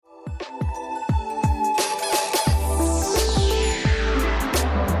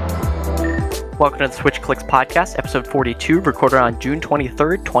Welcome to the Switch Clicks podcast, episode 42, recorded on June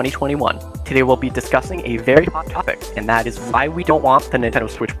 23rd, 2021. Today we'll be discussing a very hot topic, and that is why we don't want the Nintendo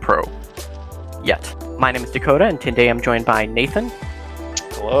Switch Pro yet. My name is Dakota, and today I'm joined by Nathan.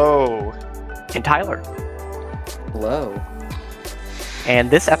 Hello. And Tyler. Hello. And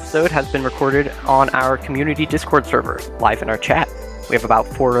this episode has been recorded on our community Discord server, live in our chat. We have about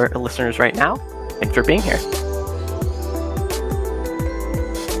 4 listeners right now. Thanks for being here.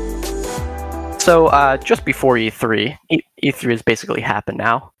 So, just before E3, E3 has basically happened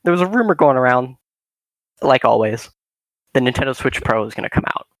now. There was a rumor going around, like always, the Nintendo Switch Pro is going to come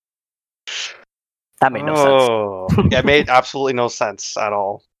out. That made no sense. Yeah, it made absolutely no sense at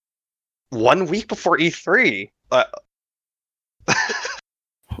all. 1 week before E3.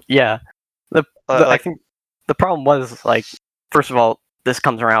 Yeah. I think the problem was, like, first of all, this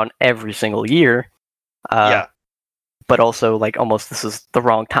comes around every single year. Yeah. But also, like, almost this is the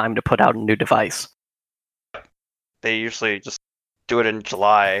wrong time to put out a new device. They usually just do it in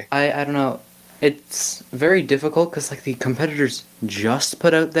July. I don't know. It's very difficult because, like, the competitors just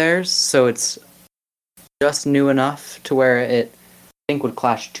put out theirs, so it's just new enough to where it, I think, would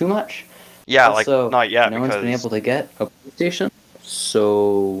clash too much. Yeah, also, like, not yet. No one's been able to get a PlayStation,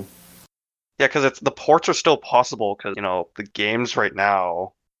 so... Yeah, because the ports are still possible, because, you know, the games right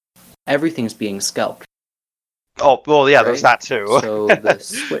now... Everything's being scalped. Oh, well, yeah, right? There's that too. So the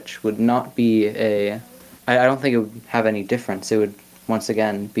Switch would not be a... I don't think it would have any difference. It would, once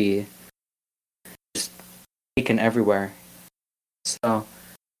again, be just taken everywhere. So,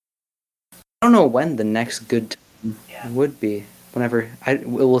 I don't know when the next good time would be. Whenever...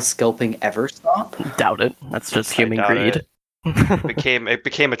 will scalping ever stop? Doubt it. That's just human greed. It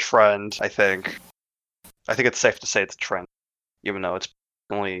became a trend, I think. I think it's safe to say it's a trend, even though it's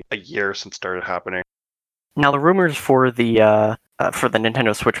only a year since it started happening. Now, the rumors for the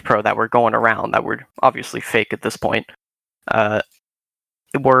Nintendo Switch Pro that were going around, that were obviously fake at this point,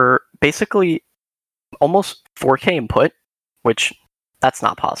 were basically almost 4K input, which that's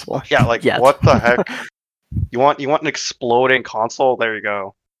not possible. Yeah, like yet. What the heck? You want an exploding console? There you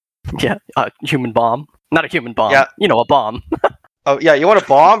go. Yeah, human bomb. Not a human bomb. Yeah. You know, a bomb. Oh yeah, you want a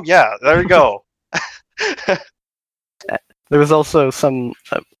bomb? Yeah, there you go. There was also some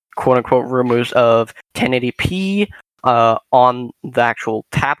quote-unquote rumors of 1080p on the actual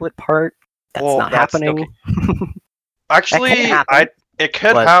tablet part. That's not happening. Okay. Actually, it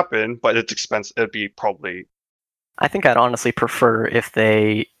could happen, but it's expensive. It'd be probably... I think I'd honestly prefer if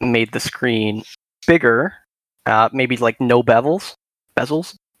they made the screen bigger, maybe like no bevels,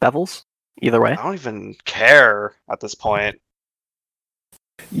 either way. I don't even care at this point.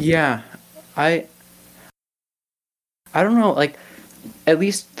 Yeah, I don't know, like, at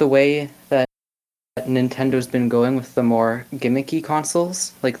least the way that Nintendo's been going with the more gimmicky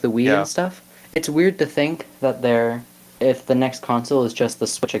consoles, like the Wii and stuff, it's weird to think that if the next console is just the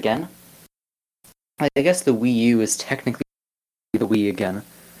Switch again. I guess the Wii U is technically the Wii again.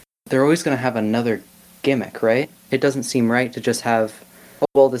 They're always going to have another gimmick, right? It doesn't seem right to just have, oh,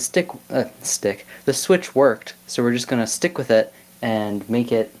 well, the Switch worked, so we're just going to stick with it and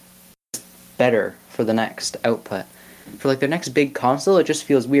make it better for the next output. For, like, their next big console, it just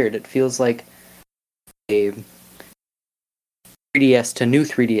feels weird. It feels like a 3DS to new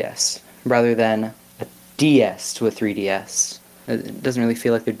 3DS, rather than a DS to a 3DS. It doesn't really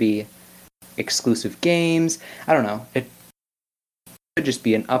feel like there'd be exclusive games. I don't know. It could just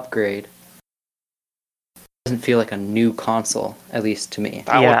be an upgrade. It doesn't feel like a new console, at least to me.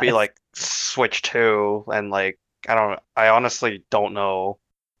 That would be like Switch 2, and like, I honestly don't know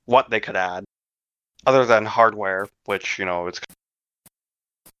what they could add. Other than hardware, which, you know, it's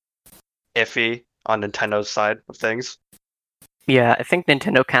iffy on Nintendo's side of things. Yeah, I think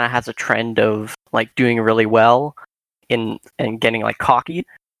Nintendo kind of has a trend of, like, doing really well and getting, like, cocky,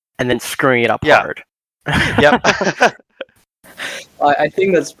 and then screwing it up hard. Yep. I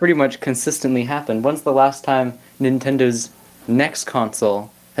think that's pretty much consistently happened. When's the last time Nintendo's next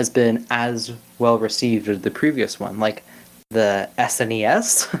console has been as well received as the previous one? Like, the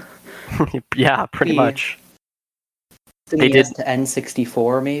SNES? Yeah, pretty much. They did to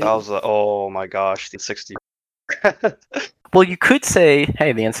N64, maybe. That was oh my gosh, the 60. Well, you could say,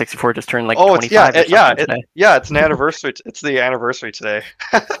 hey, the N64 just turned like 25. It's an anniversary. It's the anniversary today.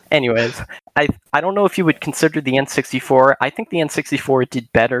 Anyways, I don't know if you would consider the N64. I think the N64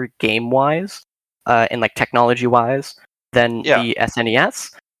 did better game-wise, and like technology-wise, than the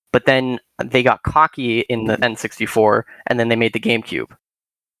SNES. But then they got cocky in the N64, and then they made the GameCube.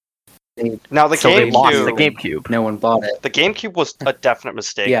 Now the They lost the GameCube. No one bought it. The GameCube was a definite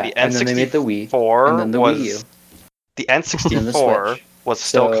mistake. Yeah, the and then they made the Wii, and then the Wii U. The N64 was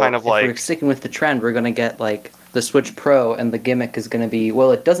still kind of like... if we're sticking with the trend, we're going to get like the Switch Pro, and the gimmick is going to be,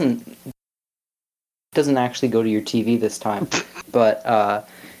 well, it doesn't actually go to your TV this time, but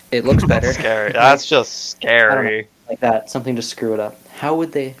it looks better. That's scary. That's just scary. Like that, something to screw it up. How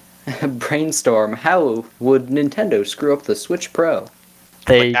would they brainstorm? How would Nintendo screw up the Switch Pro?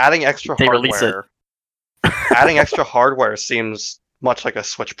 Like adding extra hardware. Release it. Adding extra hardware seems much like a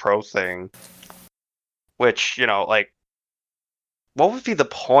Switch Pro thing. Which, like, what would be the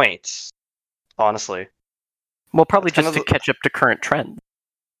point? Honestly. Well, probably just to catch up to current trends.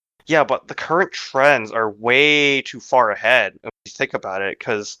 Yeah, but the current trends are way too far ahead if you think about it,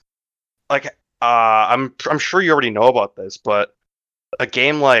 because, like, I'm sure you already know about this, but a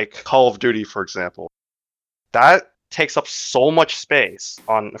game like Call of Duty, for example, that takes up so much space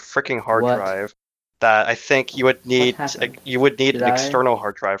on a freaking hard drive that I think you would need an external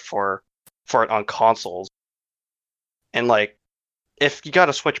hard drive for it on consoles. And like, if you got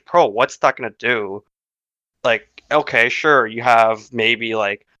a Switch Pro, what's that gonna do? Like, okay, sure, you have maybe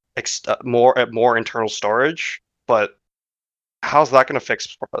like more internal storage, but how's that gonna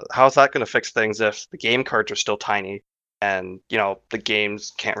fix things if the game cards are still tiny and the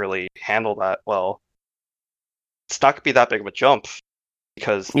games can't really handle that well? It's not gonna be that big of a jump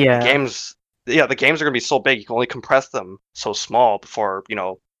because the games are gonna be so big you can only compress them so small before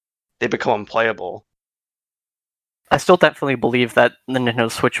they become unplayable. I still definitely believe that the Nintendo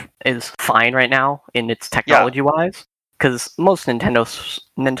Switch is fine right now in its technology-wise, because most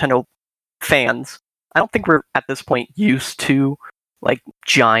Nintendo fans, I don't think we're at this point used to like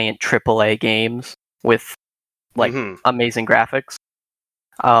giant AAA games with like amazing graphics.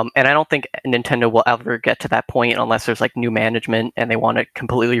 And I don't think Nintendo will ever get to that point unless there's like new management and they want to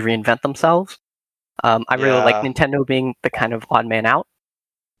completely reinvent themselves. I really like Nintendo being the kind of odd man out.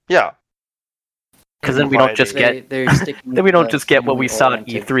 Yeah. Because then we don't just get what we saw at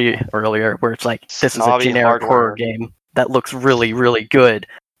E3 earlier, where it's like, this is a generic horror game that looks really, really good,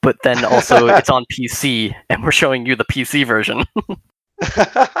 but then also it's on PC, and we're showing you the PC version.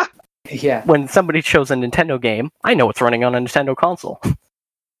 Yeah. When somebody shows a Nintendo game, I know it's running on a Nintendo console.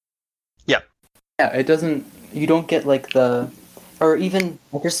 Yeah. Yeah, it doesn't... You don't get like the... Or even,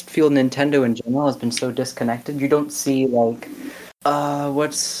 I just feel Nintendo in general has been so disconnected. You don't see like...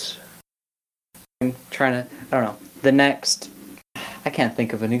 what's... I'm trying to... I don't know. The next... I can't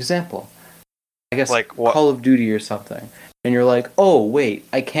think of an example. I guess like Call of Duty or something. And you're like, oh, wait,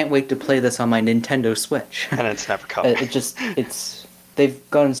 I can't wait to play this on my Nintendo Switch. And it's never coming. They've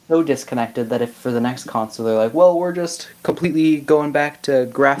gotten so disconnected that if for the next console they're like, well, we're just completely going back to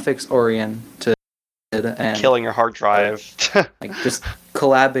graphics oriented and killing your hard drive. Like just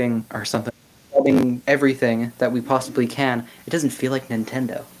collabing or something. Collabing everything that we possibly can. It doesn't feel like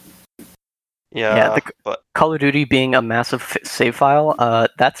Nintendo. Yeah, but Call of Duty being a massive save file,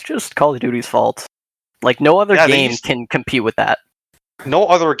 that's just Call of Duty's fault. Like, no other game can compete with that. No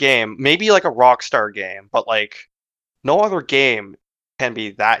other game, maybe like a Rockstar game, but like, no other game can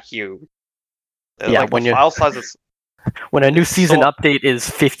be that huge. Yeah, like, when the file size is... When a new season update is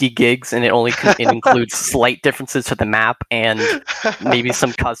 50 gigs and it only it includes slight differences to the map and maybe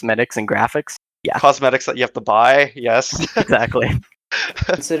some cosmetics and graphics. Yeah. Cosmetics that you have to buy, yes. Exactly.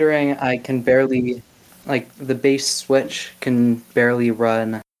 Considering I can barely, like, the base Switch can barely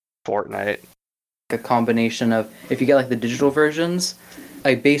run Fortnite. A combination of, if you get like the digital versions,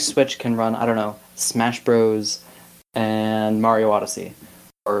 a base Switch can run, I don't know, Smash Bros. And Mario Odyssey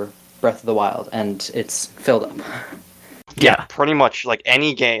or Breath of the Wild, and it's filled up. Yeah, pretty much like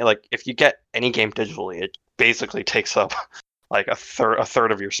any game. Like if you get any game digitally, it basically takes up like a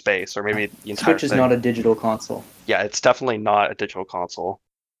third of your space, or maybe the entire Switch is not a digital console. Yeah, it's definitely not a digital console.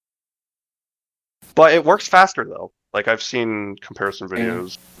 But it works faster though. Like I've seen comparison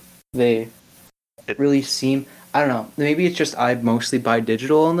videos. It really seem, I don't know, maybe it's just I mostly buy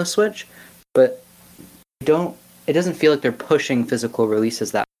digital on the Switch, but it doesn't feel like they're pushing physical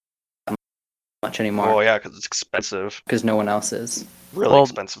releases that much anymore. Oh yeah, because it's expensive. Because no one else is. Really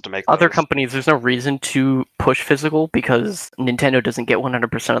expensive to make other companies, there's no reason to push physical because Nintendo doesn't get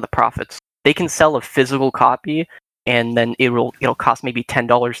 100% of the profits. They can sell a physical copy and then it'll cost maybe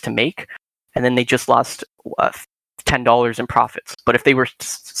 $10 to make, and then they just lost $10 in profits. But if they were to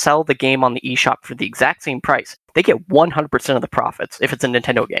sell the game on the eShop for the exact same price, they get 100% of the profits if it's a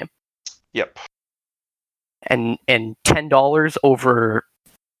Nintendo game. Yep. And $10 over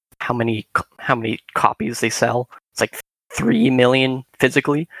how many copies they sell? It's like 3 million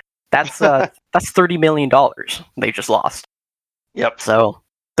physically. That's $30 million they just lost. Yep. So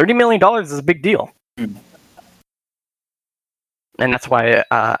 $30 million is a big deal. Mm. And that's why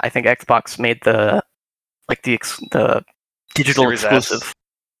I think Xbox made the digital Series exclusive. S.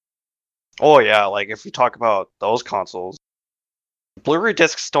 Oh yeah, like if we talk about those consoles, Blu-ray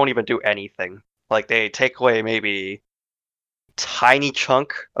discs don't even do anything. Like they take away maybe tiny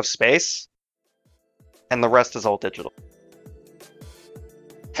chunk of space, and the rest is all digital.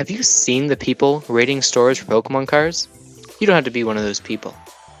 Have you seen the people raiding stores for Pokemon cards? You don't have to be one of those people.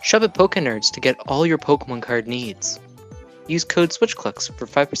 Shop at PokeNerds to get all your Pokemon card needs. Use code SwitchClicks for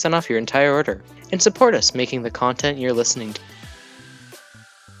 5% off your entire order, and support us making the content you're listening to.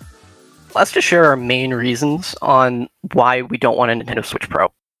 Let's just share our main reasons on why we don't want a Nintendo Switch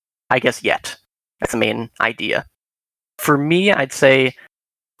Pro. I guess yet. That's the main idea. For me, I'd say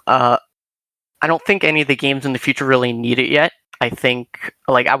I don't think any of the games in the future really need it yet. I think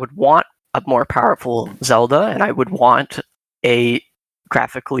I would want a more powerful Zelda, and I would want a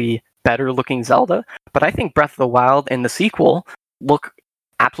graphically better looking Zelda, but I think Breath of the Wild and the sequel look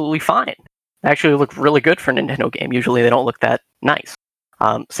absolutely fine. They actually look really good for a Nintendo game. Usually they don't look that nice.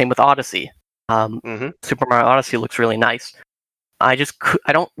 Same with Odyssey. Super Mario Odyssey looks really nice. I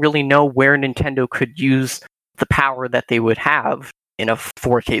don't really know where Nintendo could use the power that they would have in a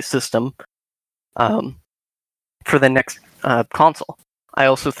 4K system for the next console. I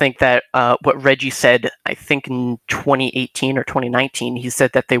also think that what Reggie said, I think in 2018 or 2019, he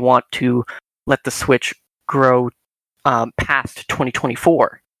said that they want to let the Switch grow past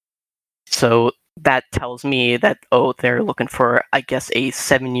 2024. So that tells me that, they're looking for, I guess, a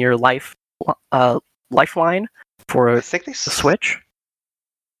 7-year lifeline for the Switch.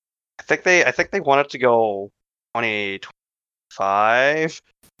 I think they wanted to go 2025.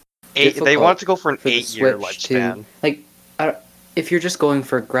 They wanted to go for an 8-year lifespan. If you're just going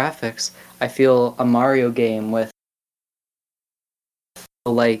for graphics, I feel a Mario game with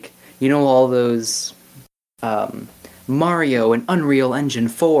all those Mario and Unreal Engine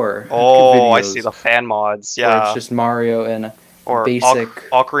 4. Oh, I see the fan mods. Yeah, where it's just Mario and or basic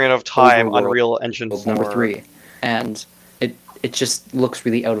Ocarina of Time, Unreal Engine 4 number 3, and it just looks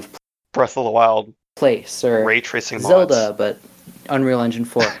really out of Breath of the Wild place, or ray tracing Zelda, mods. But Unreal Engine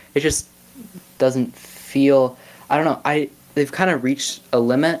 4. It just doesn't feel. I don't know. They've kind of reached a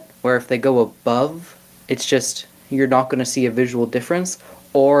limit where if they go above, it's just you're not going to see a visual difference,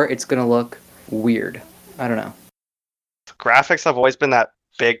 or it's going to look weird. I don't know. Graphics have always been that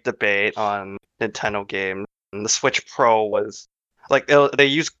big debate on Nintendo games, and the Switch Pro was they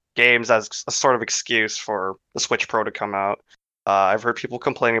use games as a sort of excuse for the Switch Pro to come out. I've heard people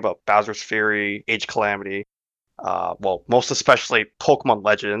complaining about Bowser's Fury, Age of Calamity, most especially Pokemon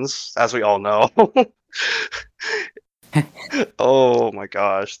Legends, as we all know. Oh my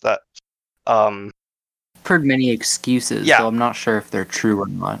gosh, that I've heard many excuses, so I'm not sure if they're true or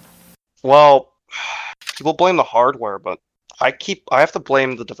not. Well, people blame the hardware, but I have to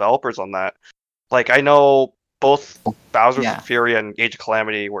blame the developers on that. I know both Bowser's Fury and Age of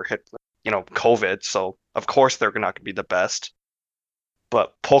Calamity were hit with, COVID, so of course they're not going to be the best.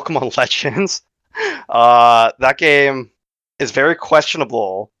 But Pokemon Legends, that game is very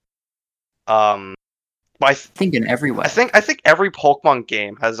questionable. I think in every way. I think every Pokemon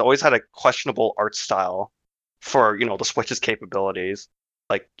game has always had a questionable art style for the Switch's capabilities.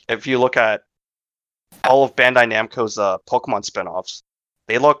 If you look at all of Bandai Namco's Pokemon spin-offs,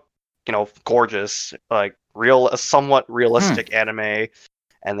 they look gorgeous, somewhat realistic anime,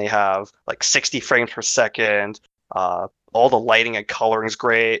 and they have 60 frames per second. All the lighting and coloring is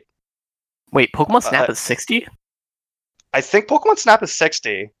great. Wait, Pokemon Snap is 60? I think Pokemon Snap is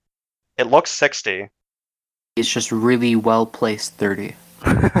 60. It looks 60. It's just really well placed 30.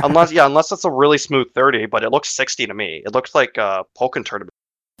 unless it's a really smooth 30, but it looks 60 to me. It looks like a Pokken tournament.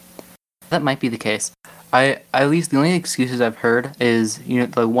 That might be the case. At least the only excuses I've heard is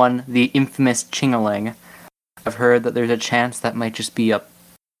the infamous Chingaling. I've heard that there's a chance that might just be a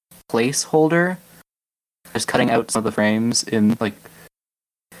placeholder, just cutting out some of the frames in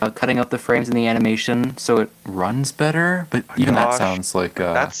cutting out the frames in the animation so it runs better. But even that sounds like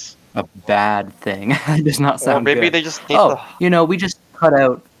that's a bad thing. It does not sound good. Or maybe they just need we just cut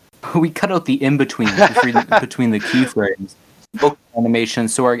out the in-between between the keyframes. Animation,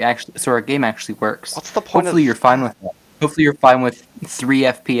 so our game actually works. What's the point? Hopefully you're fine with that. Hopefully you're fine with 3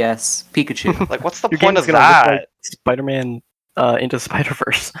 FPS Pikachu. What's the point of that? Look like Spider-Man into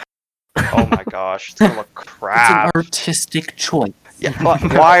Spider-Verse. Oh my gosh, it's gonna look crap. It's an artistic choice. Yeah, but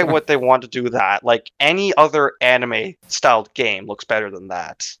why would they want to do that? Any other anime-styled game looks better than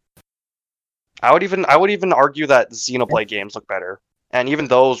that. I would even argue that Xenoblade games look better, and even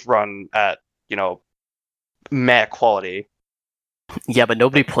those run at meh quality. Yeah, but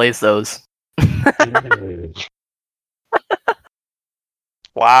nobody plays those.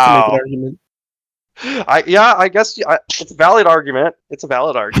 Wow. I guess it's a valid argument. It's a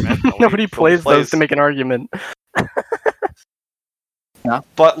valid argument. Nobody plays those to make an argument. Yeah.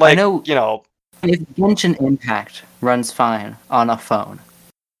 But like, I know, you know, if Genshin Impact runs fine on a phone,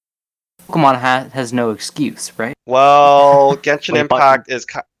 Pokemon has no excuse, right? well, Genshin Like Impact is,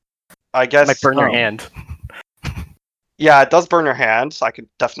 I guess, Might burn your hand. Yeah, it does burn your hand. I could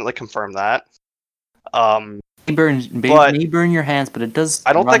definitely confirm that. May burn your hands, but it does.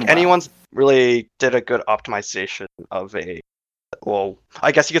 I don't run think well. anyone's really did a good optimization of well,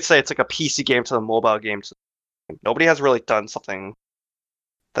 I guess you could say it's like a PC game to the mobile game. Nobody has really done something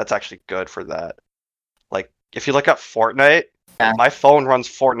that's actually good for that. Like, if you look at Fortnite, my phone runs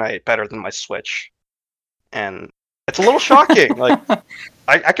Fortnite better than my Switch. And it's a little shocking. Like,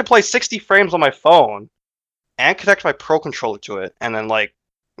 I could play 60 frames on my phone and connect my Pro Controller to it, and then, like,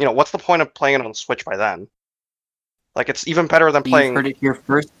 you know, what's the point of playing it on the Switch by then? Like, it's even better than playing... You've heard it here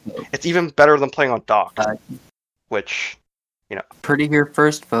first. It's even better than playing on dock, which, you know... Heard it here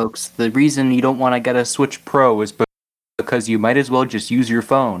first, folks. The reason you don't want to get a Switch Pro is because you might as well just use your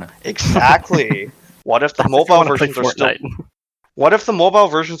phone. Exactly. What if the mobile versions are still... What if the mobile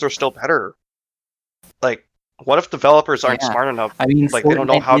versions are still better? Like, what if developers aren't smart enough? I mean, like, they don't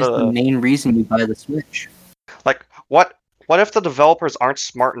know how to... the main reason you buy the Switch. Like, what if the developers aren't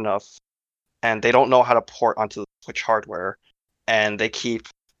smart enough and they don't know how to port onto the Switch hardware, and they keep...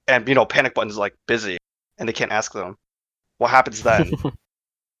 And, you know, Panic Button's, like, busy, and they can't ask them. What happens then?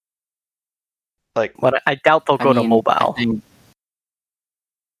 Like... But I doubt they'll go to mobile.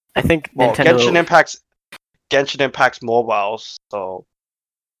 I think well, Nintendo... Genshin Impact's mobile, so...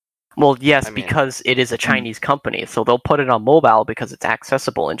 Well, yes, because it is a Chinese company, so they'll put it on mobile because it's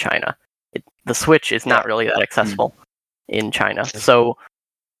accessible in China. The Switch is not really that accessible in China, so...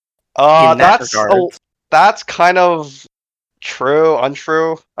 that's kind of true,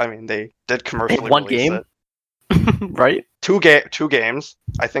 untrue. I mean, they did commercially one release game? it. Right? Two games.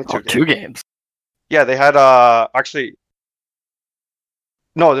 I think two games. Yeah, they had, actually...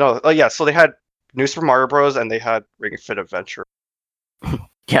 No, yeah, so they had New Super Mario Bros. And they had Ring Fit Adventure.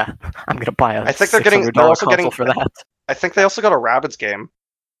 Yeah, I'm gonna buy a I think they're also getting for that. I think they also got a Rabbids game.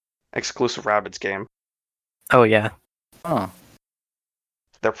 Exclusive Rabbids game. Oh yeah. Oh.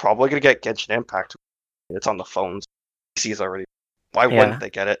 They're probably gonna get Genshin Impact. It's on the phones. PCs already. Why wouldn't they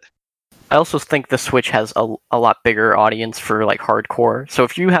get it? I also think the Switch has a lot bigger audience for like hardcore. So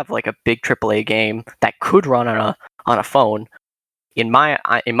if you have like a big AAA game that could run on a phone, in my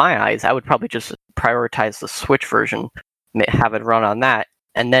eyes, I would probably just prioritize the Switch version, have it run on that,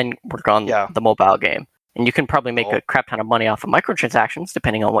 and then work on the mobile game. And you can probably make a crap ton of money off of microtransactions,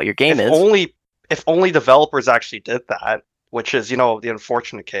 depending on what your game is. If only developers actually did that, which is, you know, the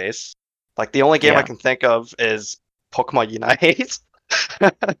unfortunate case. Like, the only game I can think of is Pokemon Unite.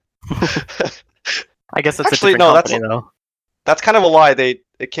 I guess that's actually, a different company, though. That's kind of a lie.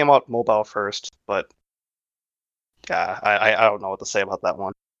 It came out mobile first, but yeah, I don't know what to say about that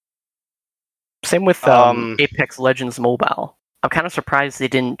one. Same with Apex Legends Mobile. I'm kind of surprised they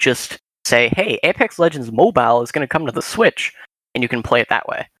didn't just say, hey, Apex Legends Mobile is going to come to the Switch, and you can play it that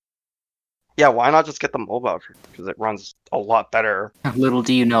way. Yeah, why not just get the mobile? Because it runs a lot better. Little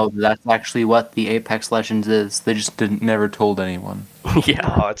do you know, that's actually what the Apex Legends is. They just never told anyone.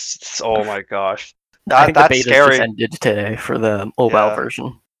 Yeah. Oh, it's oh my gosh. I think that's the beta scary. just ended today for the mobile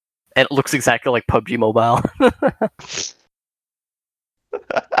version. And it looks exactly like PUBG Mobile.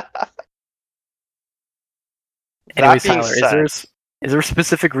 Anyways, Tyler, is there a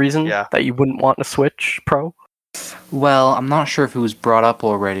specific reason that you wouldn't want a Switch Pro? Well, I'm not sure if it was brought up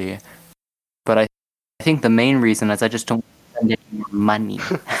already, but I think the main reason is I just don't spend any more money.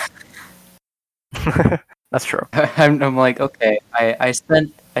 That's true. I'm like, okay,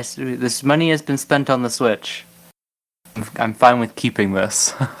 this money has been spent on the Switch. I'm fine with keeping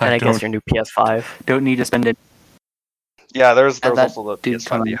this. And I guess your new PS5. Don't need to spend it. Yeah, there's also the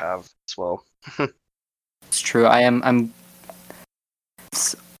PS5 you have as well. It's true. I'm.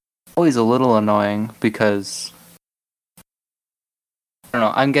 It's always a little annoying because I don't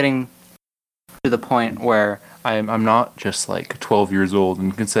know. I'm getting to the point where I'm not just like 12 years old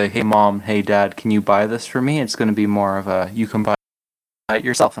and can say, "Hey, mom, hey, dad, can you buy this for me?" It's going to be more of a you can buy it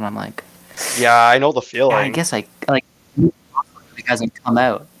yourself, and I'm like, yeah, I know the feeling. I guess it hasn't come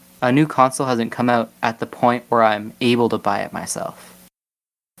out. A new console hasn't come out at the point where I'm able to buy it myself.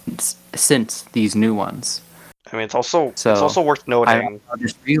 Since these new ones. I mean, it's also worth noting. I'm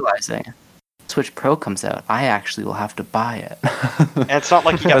just realizing, Switch Pro comes out, I actually will have to buy it. And it's not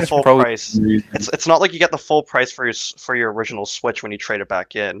like you get full price. It's not like you get the full price for your original Switch when you trade it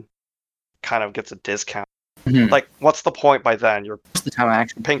back in. Kind of gets a discount. Mm-hmm. Like, what's the point by then? You're most of the time I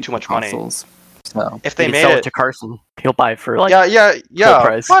actually paying too much consoles. money. So if they You can made sell it, it to Carson. He'll buy it for like yeah, full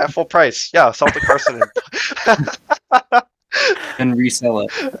price. full price. Yeah, sell it to Carson and resell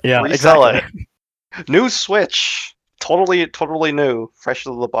it. Yeah, resell exactly. it. New Switch, totally new, fresh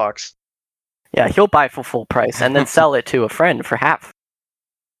out of the box. Yeah, he'll buy it for full price and then sell it to a friend for half.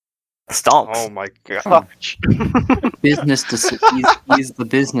 Stonks. Oh my gosh. He's the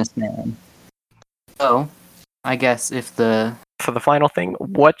businessman. So, I guess if the For the final thing,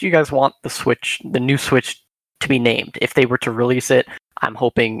 what do you guys want the new Switch, to be named? If they were to release it, I'm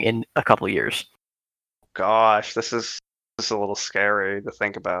hoping in a couple of years. Gosh, this is a little scary to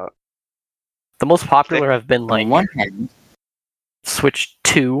think about. The most popular have been on like one hand, Switch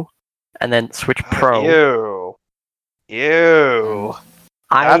 2 and then Switch Pro. Ew.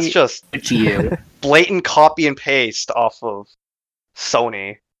 That's just you. blatant copy and paste off of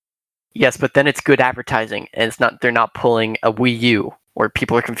Sony. Yes, but then it's good advertising, and they're not pulling a Wii U, where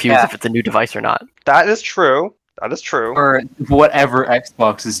people are confused if it's a new device or not. That is true. Or whatever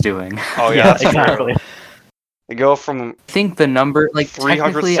Xbox is doing. Oh yeah, that's exactly. true. You go from I think the number, like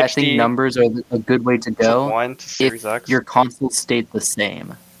technically, I think 360 numbers are a good way to go one to Series if X. your consoles stayed the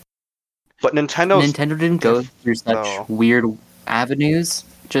same. But Nintendo didn't go through such though. weird avenues.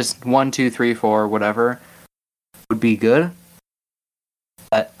 Just 1, 2, 3, 4, whatever would be good.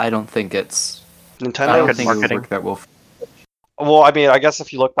 But I don't think it's. I Nintendo don't good think it would marketing. work that well. Well, I mean, I guess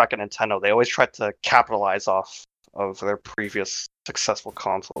if you look back at Nintendo, they always tried to capitalize off of their previous successful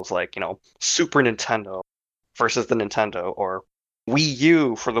consoles, like, Super Nintendo versus the Nintendo, or Wii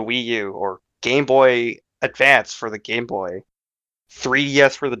U for the Wii U, or Game Boy Advance for the Game Boy,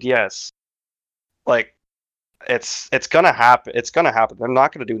 3DS for the DS. Like, it's gonna happen. It's gonna happen. They're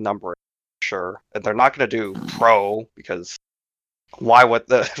not gonna do numbering, sure. And they're not gonna do Pro, because why would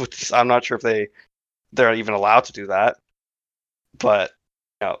I'm not sure if they're even allowed to do that. But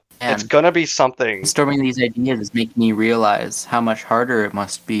it's gonna be something. Storming these ideas is making me realize how much harder it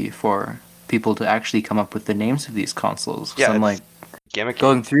must be for people to actually come up with the names of these consoles. Yeah, I'm it's like gimmicky.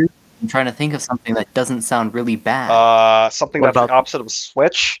 going through and trying to think of something that doesn't sound really bad. Something What that's about- the opposite of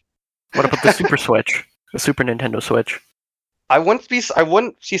Switch. What about the Super Switch? The Super Nintendo Switch? I wouldn't be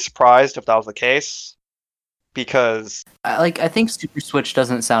surprised if that was the case, because I think Super Switch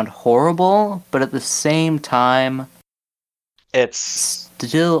doesn't sound horrible, but at the same time, it's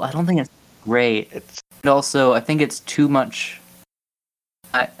still I don't think it's great. And also, I think it's too much.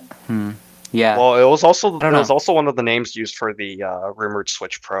 Yeah. well, it was also I don't know. also one of the names used for the rumored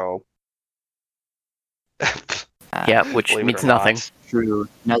Switch Pro. Yeah, which Believe it means or nothing. not. True.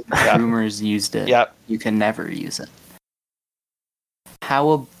 No, Yeah. rumors used it. Yeah, You can never use it.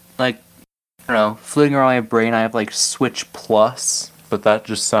 How, I don't know, floating around my brain, I have Switch Plus. But that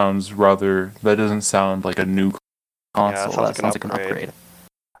just sounds rather. That doesn't sound like a new console. it sounds That like sounds an like an upgrade. upgrade.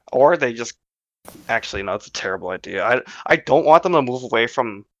 or they just actually no, it's a terrible idea. I don't want them to move away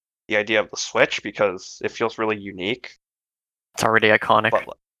from the idea of the Switch because it feels really unique. It's already iconic. But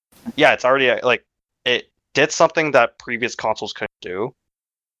yeah, it's already it did something that previous consoles couldn't do.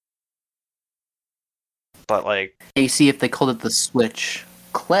 But Hey, see if they called it the Switch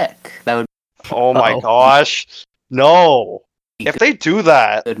Click. That would oh my Uh-oh. gosh, no! If they do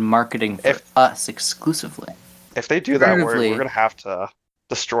that, be good marketing for us exclusively. if they do that, Alternatively- we're gonna have to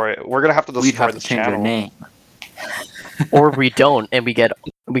destroy it. We're gonna have to We'd destroy have to this change our channel. name. Or we don't, and we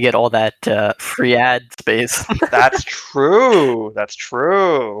get all that free ad space. That's true. That's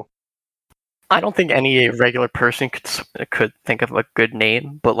true. I don't think any regular person could think of a good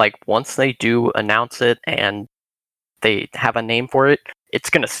name, but once they do announce it and they have a name for it, it's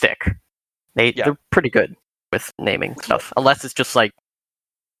gonna stick. They're pretty good with naming stuff, unless it's just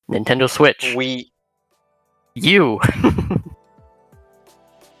Nintendo Switch. You.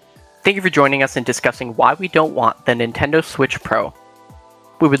 Thank you for joining us and discussing why we don't want the Nintendo Switch Pro.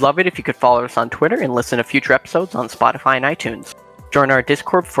 We would love it if you could follow us on Twitter and listen to future episodes on Spotify and iTunes. Join our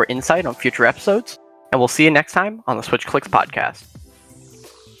Discord for insight on future episodes, and we'll see you next time on the Switch Clicks podcast.